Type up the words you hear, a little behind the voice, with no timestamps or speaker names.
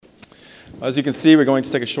As you can see, we're going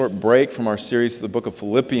to take a short break from our series to the book of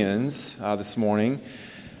Philippians this morning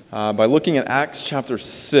by looking at Acts chapter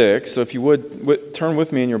 6. So if you would turn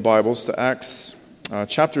with me in your Bibles to Acts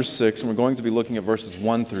chapter 6, and we're going to be looking at verses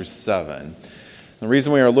 1 through 7. The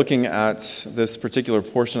reason we are looking at this particular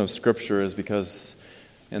portion of Scripture is because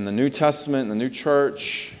in the New Testament, in the new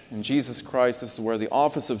church, in Jesus Christ, this is where the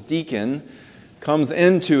office of deacon comes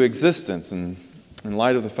into existence. And in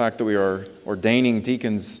light of the fact that we are ordaining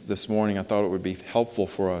deacons this morning, I thought it would be helpful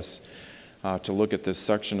for us to look at this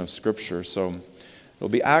section of Scripture. So it'll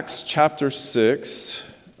be Acts chapter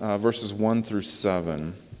 6, verses 1 through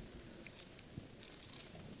 7.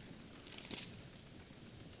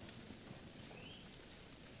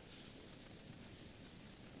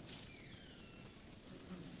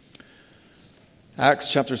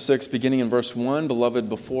 Acts chapter 6, beginning in verse 1. Beloved,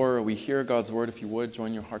 before we hear God's word, if you would,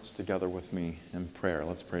 join your hearts together with me in prayer.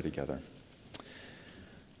 Let's pray together.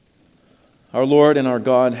 Our Lord and our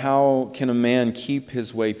God, how can a man keep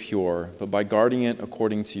his way pure, but by guarding it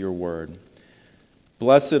according to your word?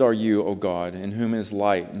 Blessed are you, O God, in whom is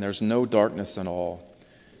light, and there's no darkness at all.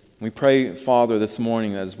 We pray, Father, this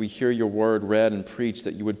morning, as we hear your word read and preached,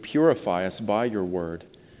 that you would purify us by your word.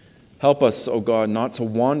 Help us, O God, not to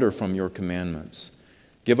wander from your commandments.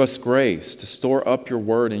 Give us grace to store up your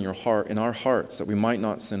word in our hearts, that we might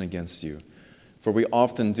not sin against you. For we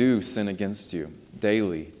often do sin against you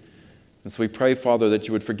daily. And so we pray, Father, that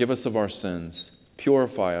you would forgive us of our sins,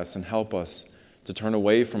 purify us, and help us to turn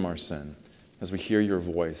away from our sin as we hear your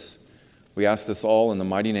voice. We ask this all in the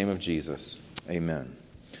mighty name of Jesus. Amen.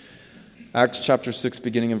 Acts chapter 6,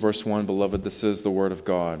 beginning in verse 1, beloved, this is the word of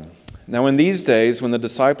God. Now in these days, when the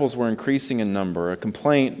disciples were increasing in number, a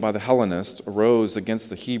complaint by the Hellenists arose against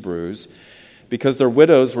the Hebrews because their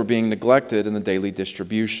widows were being neglected in the daily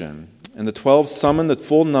distribution. And the 12 summoned the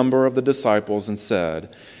full number of the disciples and said,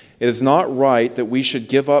 "It is not right that we should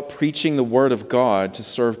give up preaching the word of God to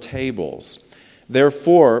serve tables.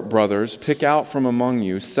 Therefore, brothers, pick out from among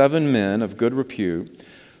you 7 men of good repute,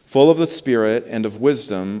 full of the Spirit and of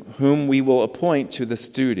wisdom, whom we will appoint to this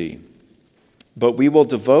duty. But we will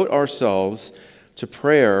devote ourselves to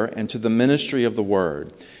prayer and to the ministry of the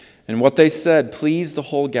word." And what they said pleased the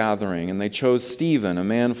whole gathering, and they chose Stephen, a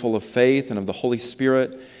man full of faith and of the Holy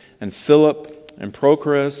Spirit, and Philip, and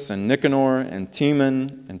Prochorus, and Nicanor, and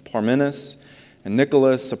Timon, and Parmenas, and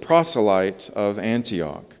Nicholas, a proselyte of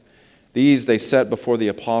Antioch. These they set before the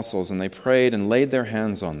apostles, and they prayed and laid their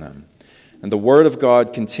hands on them. And the word of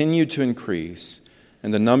God continued to increase,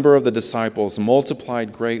 and the number of the disciples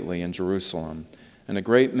multiplied greatly in Jerusalem, and a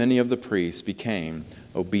great many of the priests became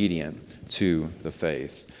obedient to the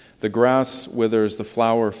faith. The grass withers, the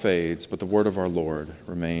flower fades, but the word of our Lord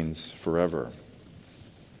remains forever.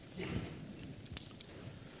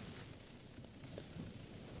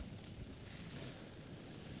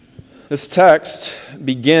 This text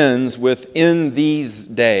begins with "in these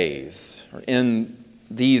days," or "in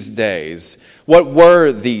these days." What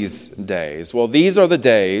were these days? Well, these are the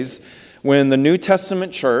days when the New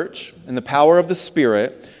Testament church, in the power of the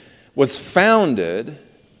Spirit, was founded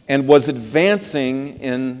and was advancing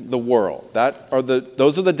in the world.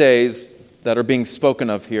 Those are the days that are being spoken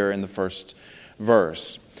of here in the first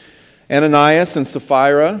verse. Ananias and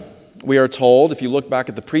Sapphira, we are told, if you look back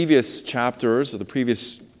at the previous chapters, or the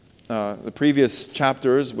previous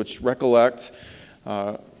chapters which recollect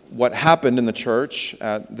what happened in the church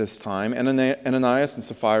at this time, Ananias and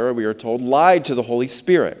Sapphira, we are told, lied to the Holy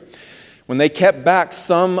Spirit when they kept back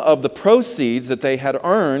some of the proceeds that they had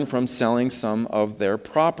earned from selling some of their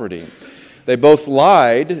property. They both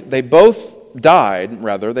died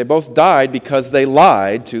because they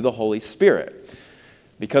lied to the Holy Spirit.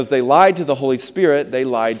 Because they lied to the Holy Spirit, they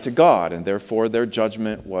lied to God, and therefore their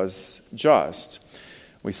judgment was just.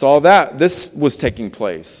 We saw that this was taking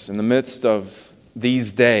place in the midst of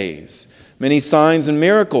these days. Many signs and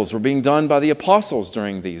miracles were being done by the apostles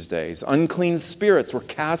during these days. Unclean spirits were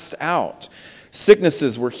cast out.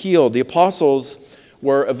 Sicknesses were healed. The apostles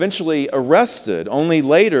were eventually arrested, only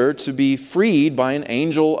later to be freed by an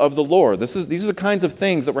angel of the Lord. These are the kinds of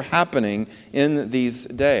things that were happening in these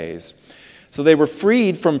days. So they were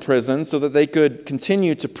freed from prison so that they could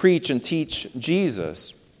continue to preach and teach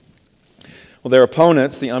Jesus. Well, their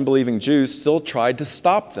opponents, the unbelieving Jews, still tried to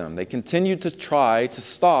stop them. They continued to try to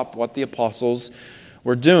stop what the apostles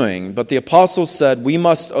were doing. But the apostles said, we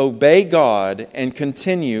must obey God and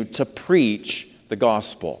continue to preach the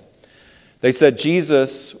gospel. They said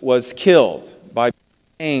Jesus was killed by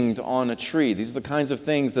being hanged on a tree. These are the kinds of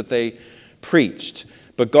things that they preached.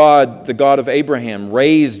 But God, the God of Abraham,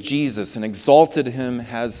 raised Jesus and exalted him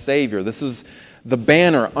as Savior. This is the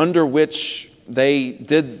banner under which they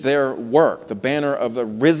did their work, the banner of the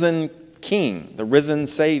risen King, the risen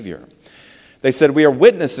Savior. They said, "We are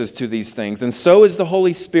witnesses to these things, and so is the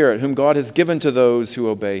Holy Spirit, whom God has given to those who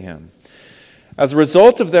obey him." As a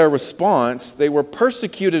result of their response, they were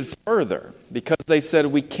persecuted further because they said,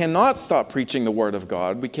 "We cannot stop preaching the Word of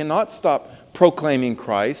God. We cannot stop proclaiming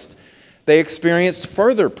Christ." They experienced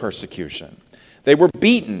further persecution. They were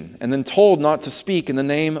beaten and then told not to speak in the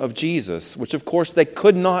name of Jesus, which of course they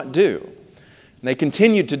could not do. And they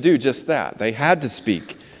continued to do just that. They had to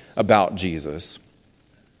speak about Jesus.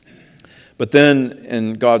 But then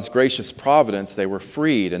in God's gracious providence, they were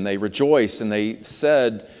freed and they rejoiced, and they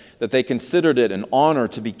said that they considered it an honor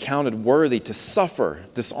to be counted worthy to suffer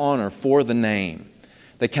dishonor for the name.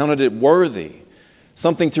 They counted it worthy,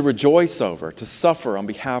 something to rejoice over, to suffer on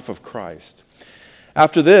behalf of Christ.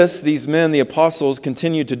 After this, these men, the apostles,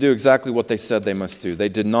 continued to do exactly what they said they must do. They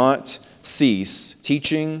did not cease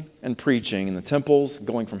teaching and preaching in the temples,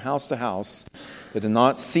 going from house to house. They did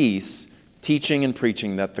not cease teaching and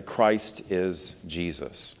preaching that the Christ is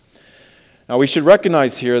Jesus. Now we should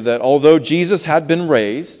recognize here that although Jesus had been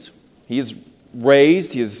raised, he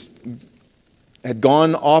had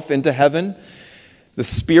gone off into heaven. The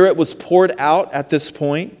Spirit was poured out at this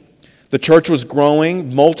point. The church was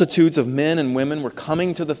growing. Multitudes of men and women were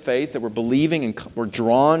coming to the faith, that were believing and were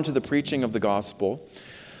drawn to the preaching of the gospel.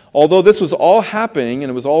 Although this was all happening and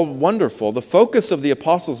it was all wonderful, the focus of the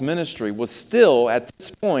apostles' ministry was still at this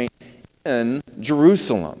point in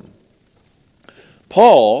Jerusalem.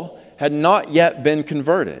 Paul had not yet been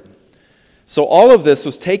converted. So all of this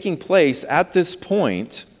was taking place at this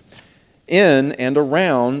point in and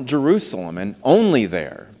around Jerusalem, and only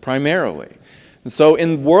there, primarily. And so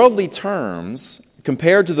in worldly terms,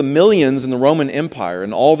 compared to the millions in the Roman Empire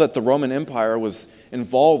and all that the Roman Empire was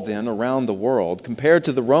involved in around the world, compared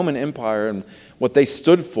to the Roman Empire and what they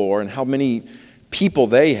stood for and how many people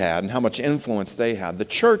they had and how much influence they had, the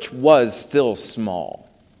church was still small.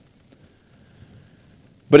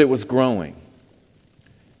 But it was growing.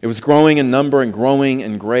 It was growing in number and growing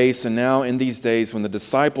in grace. And now in these days when the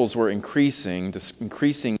disciples were increasing,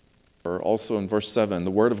 also in verse 7,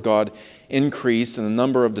 the word of God increased and the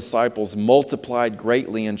number of disciples multiplied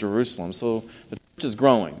greatly in Jerusalem. So the church is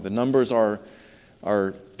growing. The numbers are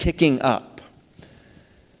ticking up.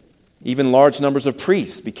 Even large numbers of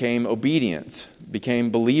priests became obedient, became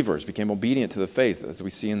believers, became obedient to the faith, as we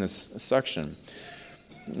see in this section.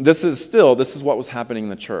 This is what was happening in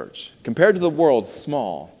the church. Compared to the world,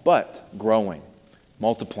 small, but growing,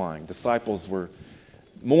 multiplying.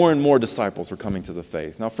 More and more disciples were coming to the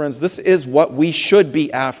faith. Now, friends, this is what we should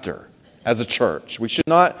be after as a church. We should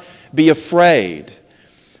not be afraid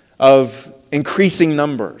of increasing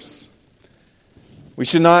numbers. We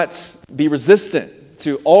should not be resistant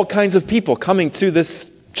to all kinds of people coming to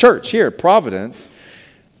this church here, Providence,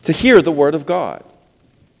 to hear the Word of God.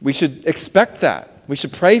 We should expect that. We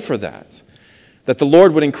should pray for that the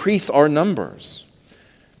Lord would increase our numbers.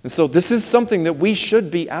 And so this is something that we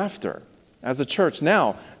should be after as a church.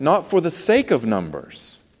 Now, not for the sake of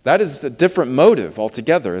numbers. That is a different motive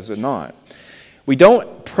altogether, is it not? We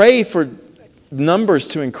don't pray for numbers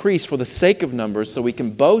to increase for the sake of numbers so we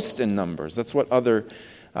can boast in numbers. That's what other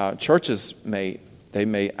churches may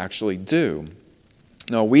actually do.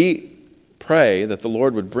 No, we pray that the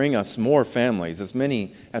Lord would bring us more families, as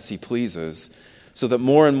many as He pleases, so that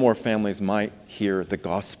more and more families might hear the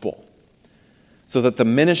gospel, so that the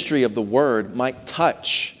ministry of the Word might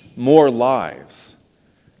touch more lives.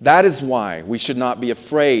 That is why we should not be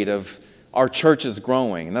afraid of our churches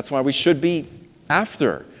growing, and that's why we should be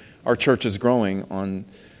after our churches growing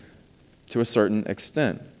to a certain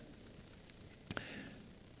extent.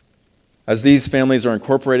 As these families are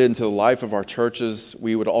incorporated into the life of our churches,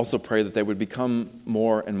 we would also pray that they would become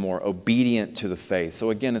more and more obedient to the faith.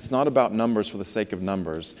 So again, it's not about numbers for the sake of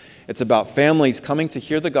numbers. It's about families coming to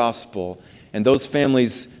hear the gospel and those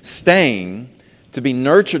families staying to be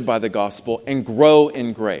nurtured by the gospel and grow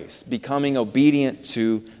in grace, becoming obedient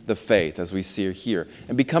to the faith, as we see here,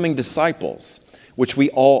 and becoming disciples, which we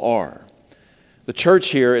all are. The church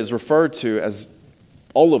here is referred to as,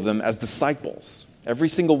 all of them, as disciples. Every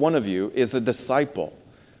single one of you is a disciple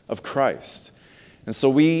of Christ. And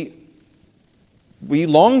so we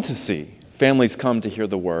long to see families come to hear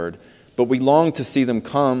the word, but we long to see them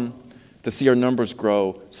come to see our numbers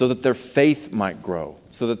grow so that their faith might grow,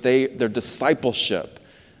 so that their discipleship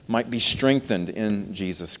might be strengthened in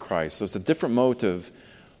Jesus Christ. So it's a different motive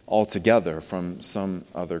altogether from some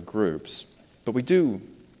other groups. But we do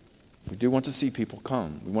want to see people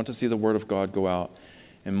come. We want to see the word of God go out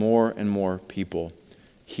and more people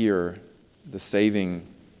hear the saving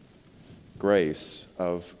grace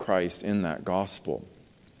of Christ in that gospel.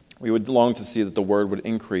 We would long to see that the word would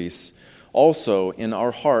increase also in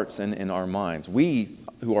our hearts and in our minds. We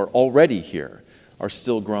who are already here are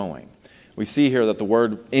still growing. We see here that the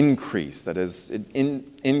word increase, that is, it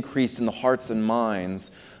increased in the hearts and minds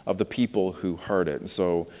of the people who heard it. And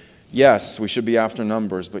so, yes, we should be after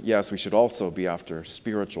numbers, but yes, we should also be after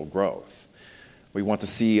spiritual growth. We want to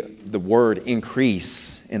see the word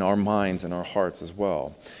increase in our minds and our hearts as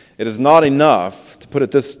well. It is not enough, to put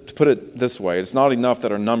it this way, it's not enough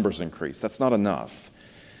that our numbers increase. That's not enough.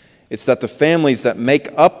 It's that the families that make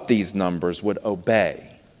up these numbers would obey.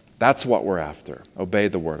 That's what we're after. Obey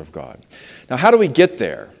the word of God. Now, how do we get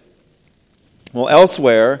there? Well,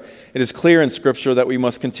 elsewhere, it is clear in Scripture that we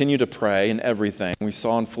must continue to pray in everything. We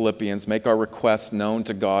saw in Philippians, make our requests known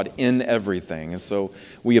to God in everything. And so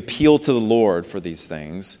we appeal to the Lord for these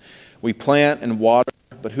things. We plant and water,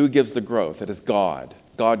 but who gives the growth? It is God.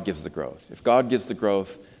 God gives the growth. If God gives the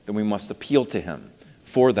growth, then we must appeal to Him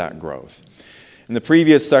for that growth. In the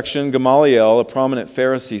previous section, Gamaliel, a prominent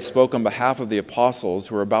Pharisee, spoke on behalf of the apostles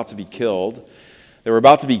who were about to be killed. They were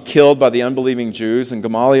about to be killed by the unbelieving Jews, and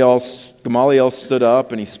Gamaliel stood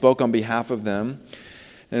up and he spoke on behalf of them.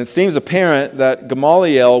 And it seems apparent that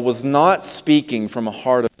Gamaliel was not speaking from a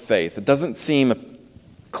heart of faith. It doesn't seem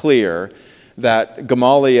clear that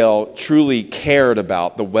Gamaliel truly cared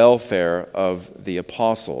about the welfare of the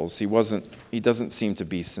apostles. He doesn't seem to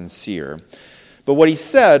be sincere. But what he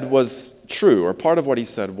said was true, or part of what he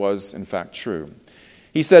said was, in fact, true.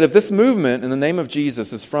 He said, if this movement in the name of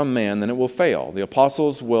Jesus is from man, then it will fail. The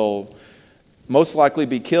apostles will most likely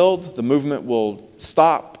be killed. The movement will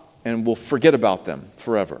stop, and we'll forget about them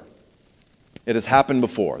forever. It has happened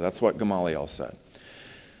before. That's what Gamaliel said.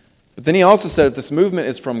 But then he also said, if this movement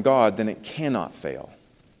is from God, then it cannot fail.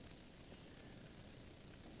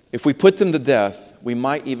 If we put them to death, we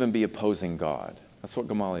might even be opposing God. That's what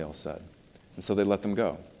Gamaliel said. And so they let them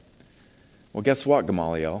go. Well, guess what,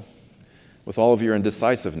 Gamaliel? With all of your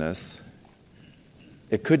indecisiveness,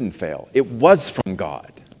 it couldn't fail. It was from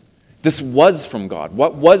God. This was from God.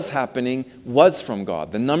 What was happening was from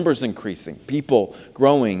God. The numbers increasing, people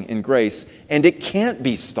growing in grace, and it can't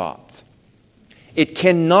be stopped. It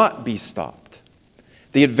cannot be stopped.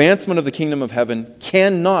 The advancement of the kingdom of heaven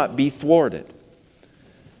cannot be thwarted.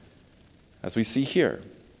 As we see here.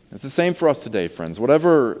 It's the same for us today, friends.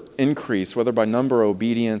 Whatever increase, whether by number,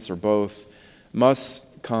 obedience, or both,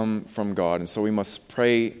 must come from God. And so we must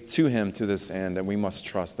pray to Him to this end, and we must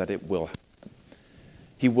trust that it will happen.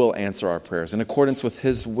 He will answer our prayers in accordance with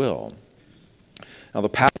His will. Now, the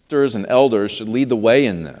pastors and elders should lead the way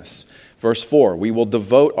in this. Verse 4, we will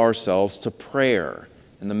devote ourselves to prayer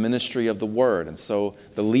and the ministry of the word. And so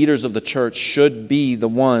the leaders of the church should be the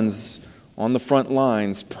ones on the front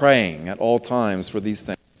lines praying at all times for these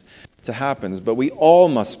things to happen. But we all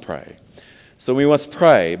must pray. So we must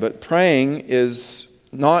pray. But praying is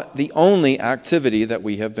not the only activity that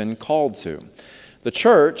we have been called to. The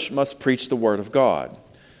church must preach the word of God.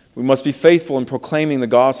 We must be faithful in proclaiming the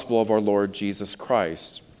gospel of our Lord Jesus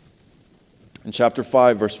Christ. In chapter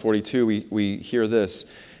 5, verse 42, we hear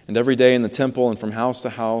this. And every day in the temple and from house to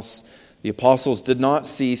house, the apostles did not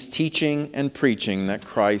cease teaching and preaching that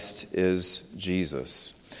Christ is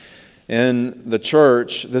Jesus. In the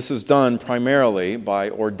church, this is done primarily by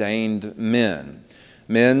ordained men.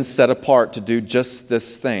 Men set apart to do just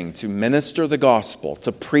this thing, to minister the gospel,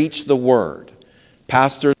 to preach the word.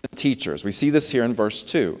 Pastors and teachers. We see this here in verse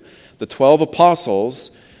 2. The 12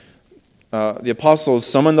 apostles, the apostles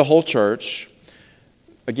summoned the whole church.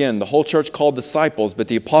 Again, the whole church called disciples, but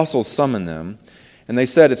the apostles summoned them. And they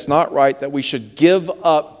said, it's not right that we should give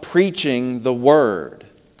up preaching the word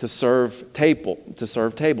to serve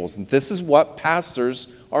tables. And this is what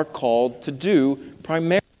pastors are called to do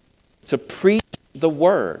primarily, to preach the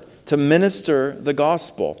word, to minister the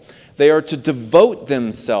gospel. They are to devote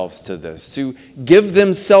themselves to this, to give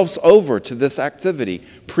themselves over to this activity,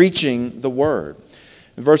 preaching the word.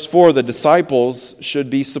 In verse 4, the disciples should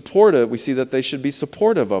be supportive. We see that they should be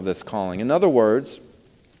supportive of this calling. In other words,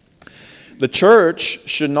 the church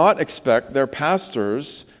should not expect their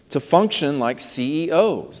pastors to function like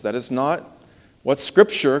CEOs. That is not what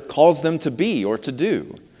Scripture calls them to be or to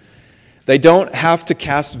do. They don't have to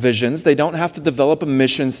cast visions. They don't have to develop a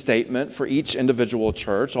mission statement for each individual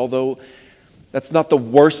church, although that's not the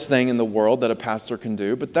worst thing in the world that a pastor can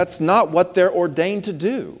do, but that's not what they're ordained to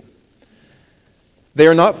do. They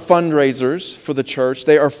are not fundraisers for the church.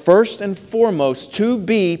 They are first and foremost to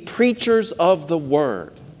be preachers of the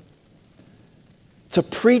word. To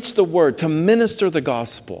preach the word, to minister the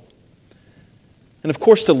gospel. And of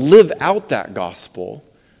course, to live out that gospel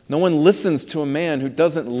No one listens to a man who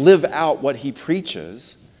doesn't live out what he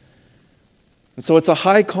preaches. And so it's a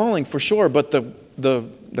high calling for sure, but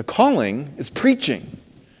the calling is preaching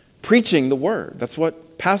the word. That's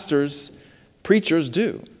what pastors, preachers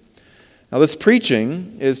do. Now this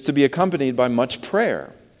preaching is to be accompanied by much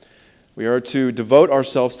prayer. We are to devote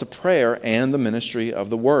ourselves to prayer and the ministry of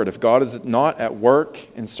the word. If God is not at work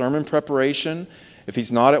in sermon preparation, if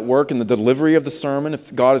he's not at work in the delivery of the sermon,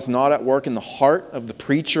 if God is not at work in the heart of the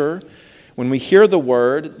preacher, when we hear the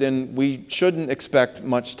word, then we shouldn't expect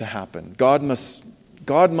much to happen. God must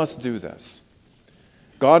do this.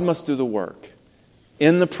 God must do the work.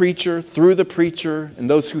 In the preacher, through the preacher, and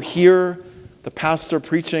those who hear the pastor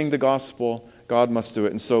preaching the gospel, God must do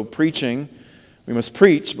it. And so preaching, we must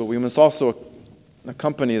preach, but we must also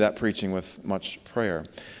accompany that preaching with much prayer.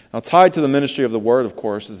 Now, tied to the ministry of the word, of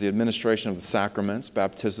course, is the administration of the sacraments,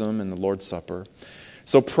 baptism, and the Lord's Supper.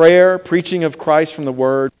 So prayer, preaching of Christ from the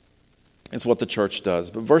word, is what the church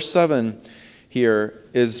does. But verse 7 here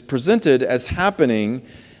is presented as happening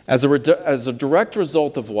as a direct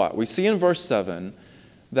result of what? We see in verse 7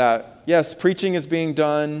 that, yes, preaching is being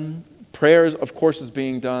done, prayer, of course, is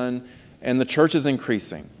being done, and the church is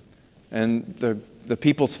increasing, and the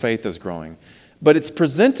people's faith is growing. But it's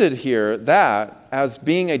presented here that as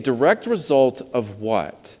being a direct result of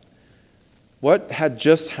what? What had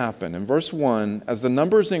just happened? In verse 1, as the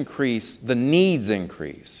numbers increase, the needs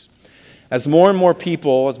increase. As more and more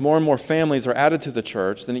people, as more and more families are added to the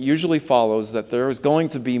church, then it usually follows that there is going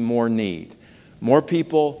to be more need. More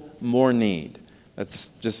people, more need. That's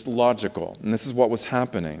just logical. And this is what was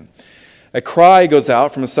happening. A cry goes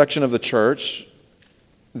out from a section of the church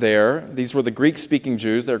there. These were the Greek-speaking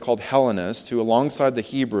Jews. They're called Hellenists, who alongside the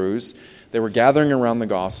Hebrews, they were gathering around the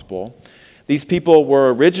gospel. These people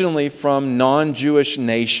were originally from non-Jewish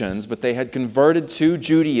nations, but they had converted to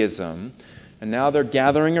Judaism, and now they're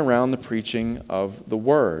gathering around the preaching of the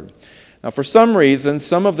word. Now, for some reason,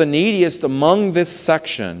 some of the neediest among this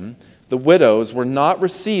section, the widows, were not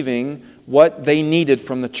receiving what they needed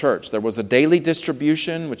from the church. There was a daily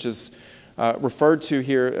distribution, which is referred to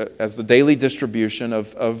here as the daily distribution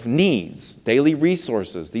of needs, daily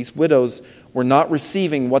resources. These widows were not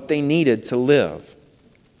receiving what they needed to live.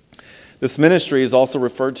 This ministry is also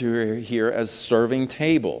referred to here as serving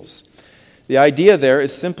tables. The idea there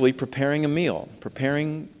is simply preparing a meal,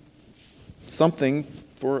 preparing something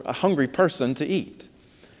for a hungry person to eat.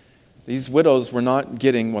 These widows were not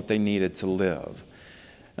getting what they needed to live.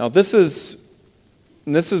 Now this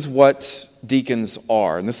is what deacons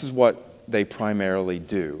are, and this is what they primarily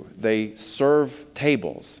do. They serve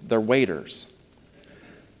tables. They're waiters.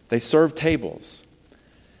 They serve tables.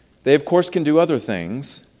 They, of course, can do other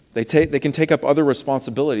things. They can take up other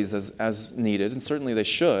responsibilities as needed, and certainly they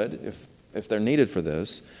should if they're needed for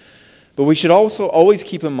this. But we should also always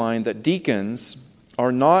keep in mind that deacons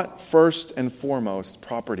are not first and foremost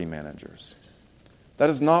property managers. That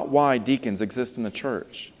is not why deacons exist in the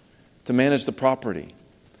church, to manage the property.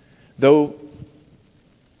 Though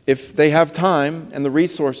if they have time and the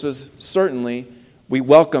resources, certainly we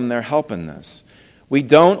welcome their help in this. We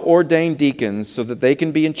don't ordain deacons so that they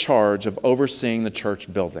can be in charge of overseeing the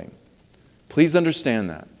church building. Please understand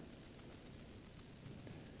that.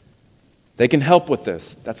 They can help with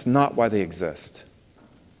this. That's not why they exist.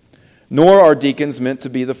 Nor are deacons meant to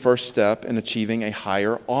be the first step in achieving a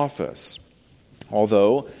higher office.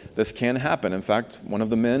 Although this can happen. In fact, one of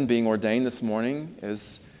the men being ordained this morning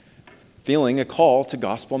is feeling a call to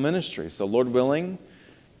gospel ministry. So Lord willing,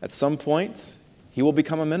 at some point, he will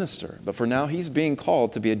become a minister. But for now, he's being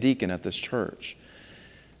called to be a deacon at this church.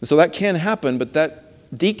 And so that can happen, but that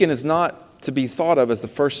deacon is not to be thought of as the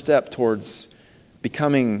first step towards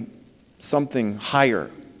becoming something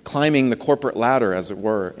higher, climbing the corporate ladder, as it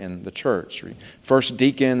were, in the church. First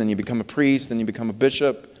deacon, then you become a priest, then you become a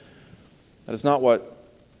bishop. That's not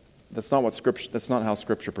how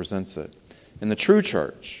Scripture presents it. In the true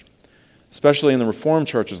church, especially in the Reformed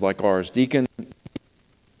churches like ours, deacons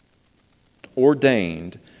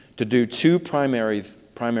ordained to do two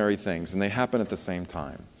primary things, and they happen at the same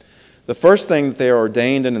time. The first thing that they are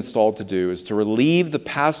ordained and installed to do is to relieve the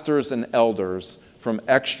pastors and elders from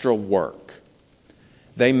extra work.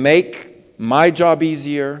 They make my job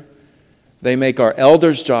easier. They make our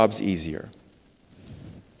elders' jobs easier.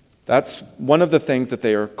 That's one of the things that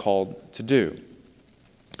they are called to do.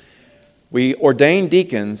 We ordain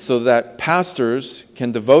deacons so that pastors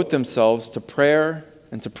can devote themselves to prayer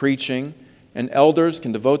and to preaching, and elders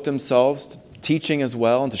can devote themselves to teaching as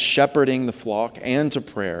well, and to shepherding the flock, and to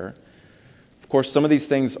prayer. Of course, some of these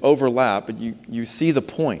things overlap, but you see the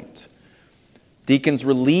point. Deacons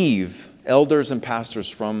relieve elders and pastors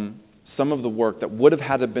from some of the work that would have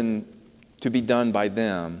had to be done by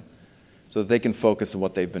them so that they can focus on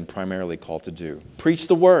what they've been primarily called to do. Preach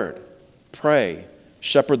the word, pray,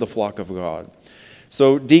 shepherd the flock of God.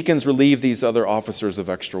 So deacons relieve these other officers of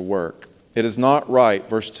extra work. It is not right,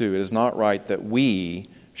 verse 2, it is not right that we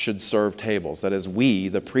should serve tables. That is, we,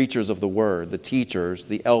 the preachers of the word, the teachers,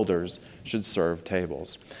 the elders, should serve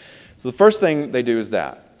tables. So the first thing they do is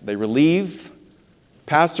that. They relieve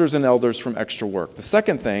pastors and elders from extra work. The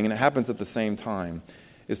second thing, and it happens at the same time,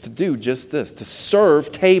 is to do just this, to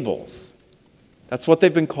serve tables. That's what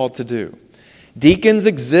they've been called to do. Deacons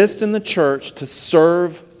exist in the church to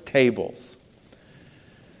serve tables.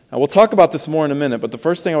 Now, we'll talk about this more in a minute, but the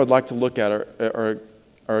first thing I would like to look at are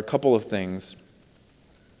a couple of things.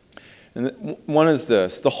 And one is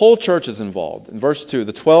this. The whole church is involved. In verse 2,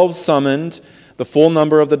 the 12 summoned the full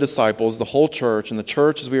number of the disciples, the whole church, and the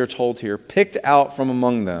church, as we are told here, picked out from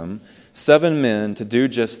among them 7 men to do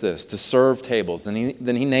just this, to serve tables. And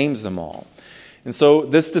then he names them all. And so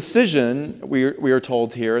this decision, we are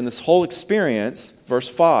told here, and this whole experience, verse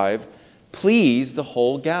 5, pleased the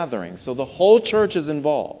whole gathering. So the whole church is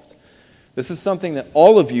involved. This is something that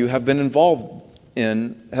all of you have been involved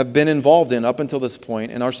in up until this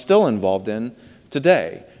point and are still involved in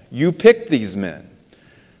today. You picked these men.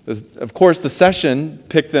 Of course, the session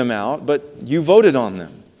picked them out, but you voted on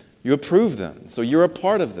them. You approved them. So you're a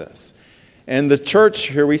part of this. And the church,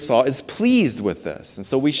 here we saw, is pleased with this. And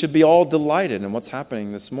so we should be all delighted in what's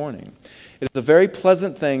happening this morning. It is a very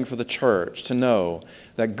pleasant thing for the church to know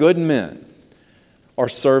that good men are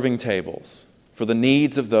serving tables for the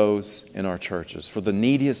needs of those in our churches, for the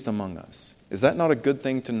neediest among us. Is that not a good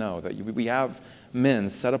thing to know, that we have men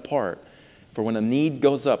set apart for when a need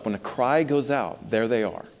goes up, when a cry goes out, there they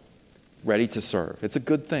are, ready to serve? It's a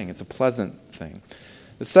good thing. It's a pleasant thing.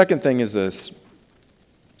 The second thing is this,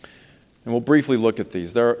 and we'll briefly look at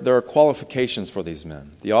these. There are qualifications for these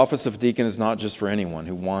men. The office of deacon is not just for anyone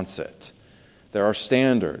who wants it. There are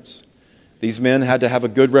standards. These men had to have a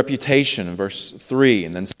good reputation in verse 3.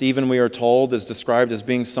 And then Stephen, we are told, is described as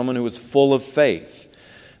being someone who was full of faith.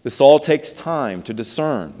 This all takes time to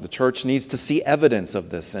discern. The church needs to see evidence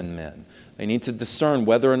of this in men. They need to discern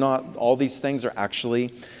whether or not all these things are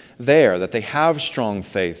actually there, that they have strong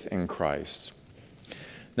faith in Christ.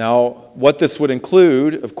 Now, what this would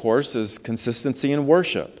include, of course, is consistency in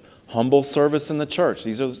worship, humble service in the church.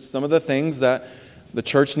 These are some of the things that the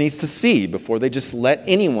church needs to see before they just let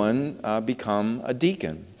anyone become a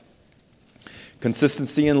deacon.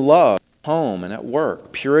 Consistency in love, home and at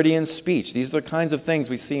work, purity in speech. These are the kinds of things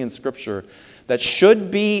we see in Scripture that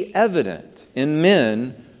should be evident in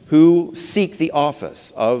men who seek the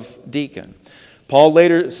office of deacon. Paul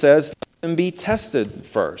later says, let them be tested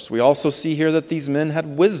first. We also see here that these men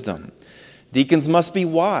had wisdom. Deacons must be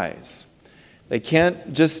wise. They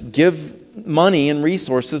can't just give money and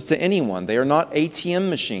resources to anyone. They are not ATM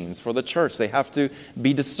machines for the church. They have to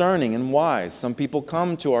be discerning and wise. Some people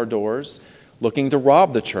come to our doors looking to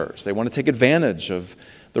rob the church. They want to take advantage of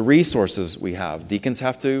the resources we have. Deacons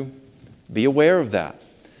have to be aware of that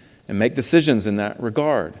and make decisions in that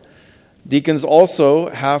regard. Deacons also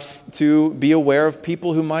have to be aware of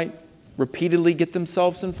people who might repeatedly get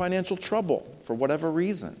themselves in financial trouble for whatever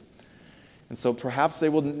reason. And so perhaps they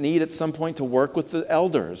will need at some point to work with the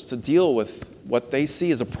elders to deal with what they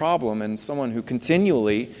see as a problem and someone who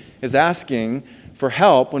continually is asking for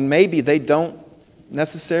help when maybe they don't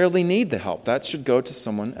necessarily need the help. That should go to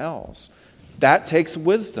someone else. That takes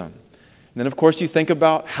wisdom. And then, of course, you think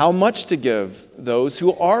about how much to give those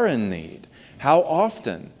who are in need. How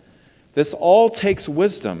often. This all takes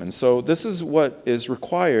wisdom. And so this is what is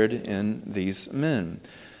required in these men.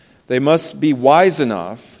 They must be wise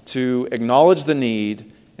enough to acknowledge the need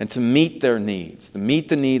and to meet their needs, to meet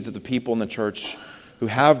the needs of the people in the church who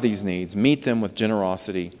have these needs, meet them with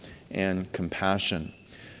generosity and compassion.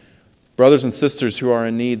 Brothers and sisters who are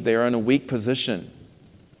in need, they are in a weak position,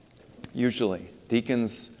 usually.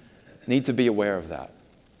 Deacons need to be aware of that.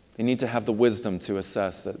 They need to have the wisdom to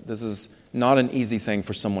assess that this is not an easy thing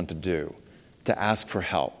for someone to do, to ask for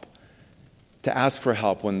help. To ask for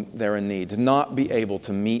help when they're in need, to not be able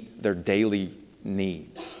to meet their daily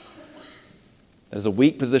needs. As a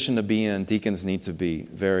weak position to be in, deacons need to be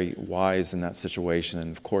very wise in that situation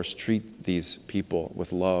and, of course, treat these people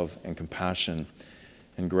with love and compassion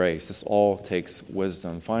and grace. This all takes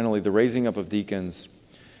wisdom. Finally, the raising up of deacons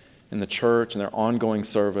in the church and their ongoing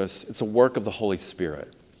service, it's a work of the Holy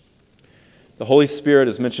Spirit. The Holy Spirit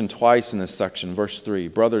is mentioned twice in this section. Verse 3,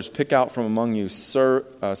 brothers, pick out from among you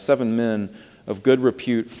 7 men of good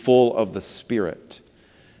repute, full of the Spirit.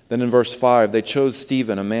 Then in verse 5, they chose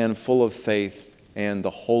Stephen, a man full of faith and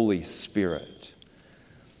the Holy Spirit.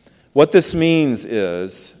 What this means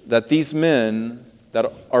is that these men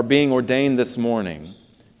that are being ordained this morning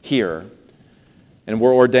here, and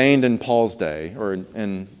were ordained in Paul's day, or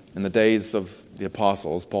in the days of the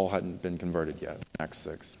apostles. Paul hadn't been converted yet, Acts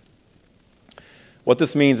 6. What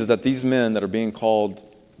this means is that these men that are being called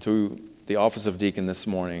to the office of deacon this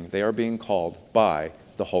morning, they are being called by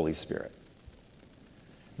the Holy Spirit.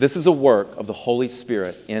 This is a work of the Holy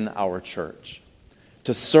Spirit in our church,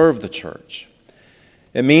 to serve the church.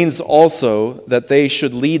 It means also that they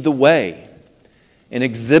should lead the way in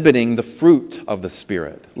exhibiting the fruit of the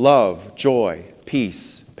Spirit: love, joy,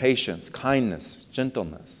 peace, patience, kindness,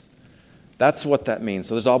 gentleness. That's what that means.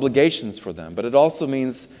 So there's obligations for them, but it also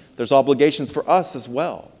means there's obligations for us as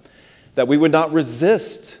well, that we would not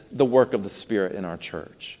resist the work of the Spirit in our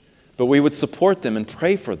church, but we would support them and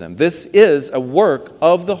pray for them. This is a work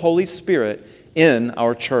of the Holy Spirit in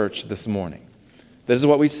our church this morning. This is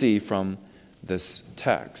what we see from this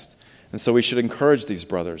text. And so we should encourage these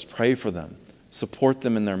brothers, pray for them, support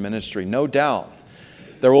them in their ministry. No doubt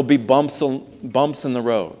there will be bumps in the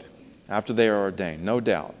road after they are ordained, no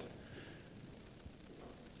doubt.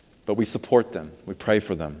 But we support them. We pray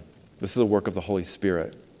for them. This is a work of the Holy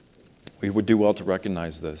Spirit. We would do well to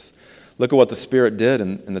recognize this. Look at what the Spirit did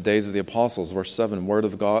in the days of the apostles. Verse 7,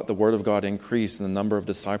 the word of God increased and the number of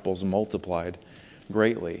disciples multiplied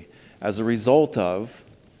greatly as a result of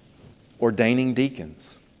ordaining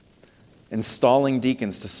deacons, installing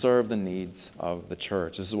deacons to serve the needs of the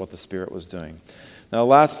church. This is what the Spirit was doing. Now, the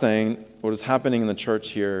last thing, what is happening in the church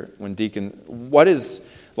here when the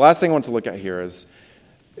last thing I want to look at here is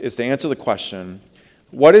to answer the question,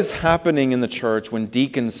 what is happening in the church when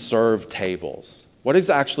deacons serve tables? What is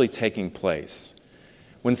actually taking place?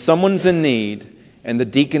 When someone's in need and the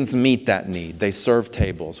deacons meet that need, they serve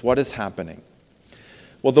tables, what is happening?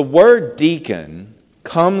 Well, the word deacon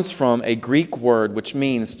comes from a Greek word which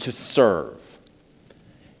means to serve.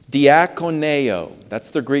 Diakoneo, that's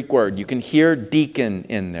the Greek word. You can hear deacon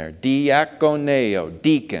in there. Diakoneo,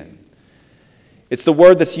 deacon. It's the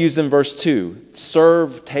word that's used in verse 2,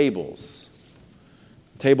 serve tables.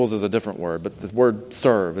 Tables is a different word, but the word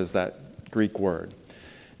serve is that Greek word.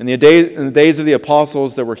 In the days of the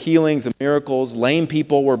apostles, there were healings and miracles. Lame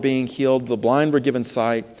people were being healed. The blind were given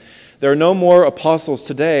sight. There are no more apostles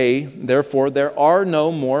today. Therefore, there are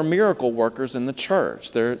no more miracle workers in the church.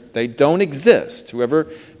 They don't exist. Whoever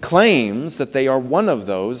claims that they are one of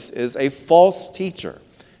those is a false teacher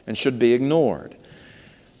and should be ignored.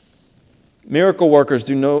 Miracle workers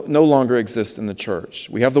do no longer exist in the church.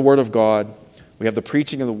 We have the Word of God. We have the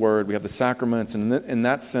preaching of the Word. We have the sacraments. And in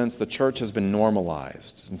that sense, the church has been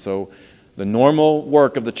normalized. And so the normal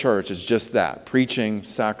work of the church is just that: preaching,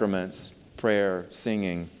 sacraments, prayer,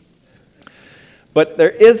 singing. But there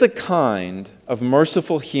is a kind of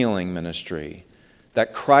merciful healing ministry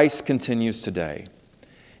that Christ continues today.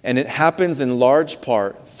 And it happens in large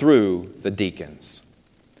part through the deacons.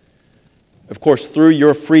 Of course, through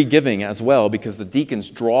your free giving as well, because the deacons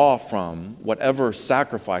draw from whatever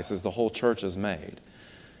sacrifices the whole church has made.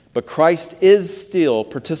 But Christ is still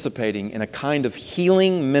participating in a kind of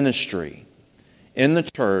healing ministry in the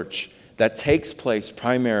church that takes place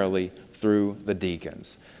primarily through the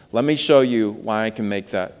deacons. Let me show you why I can make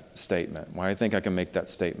that statement, why I think I can make that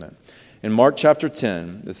statement. In Mark chapter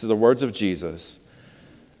 10, this is the words of Jesus.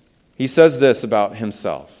 He says this about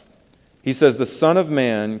himself. He says, "The Son of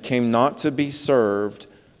Man came not to be served,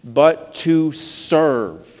 but to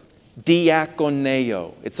serve."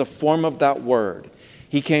 Diakoneo. It's a form of that word.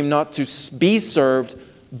 He came not to be served,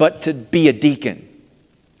 but to be a deacon.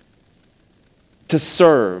 To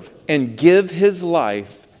serve and give his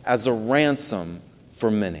life as a ransom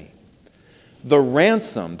for many. The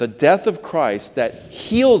ransom, the death of Christ that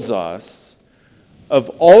heals us of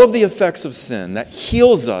all of the effects of sin, that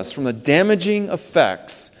heals us from the damaging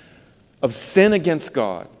effects of sin against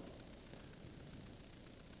God,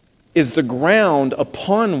 is the ground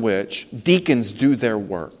upon which deacons do their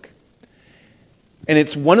work. And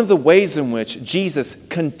it's one of the ways in which Jesus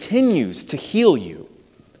continues to heal you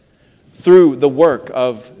through the work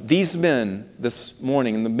of these men this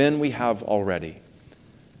morning and the men we have already.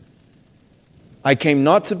 I came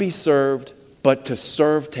not to be served, but to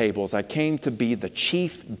serve tables. I came to be the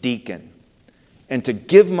chief deacon and to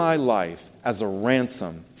give my life as a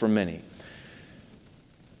ransom for many.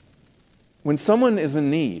 When someone is in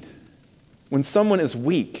need, when someone is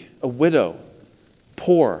weak, a widow,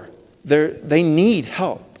 poor, they need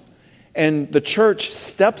help. And the church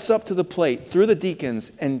steps up to the plate through the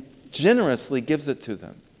deacons and generously gives it to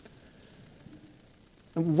them.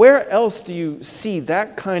 Where else do you see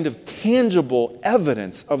that kind of tangible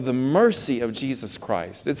evidence of the mercy of Jesus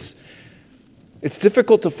Christ? It's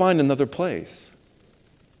difficult to find another place.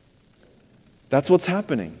 That's what's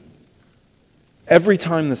happening. Every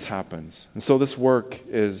time this happens. And so this work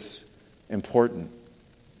is important.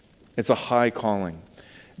 It's a high calling.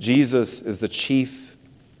 Jesus is the chief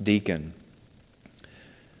deacon.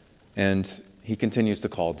 And he continues to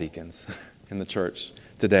call deacons in the church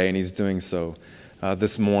today, and he's doing so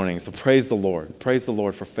this morning. So praise the Lord. Praise the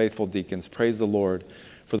Lord for faithful deacons. Praise the Lord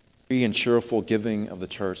for the free and cheerful giving of the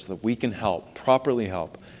church so that we can properly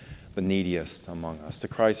help the neediest among us. To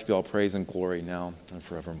Christ be all praise and glory now and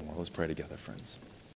forevermore. Let's pray together, friends.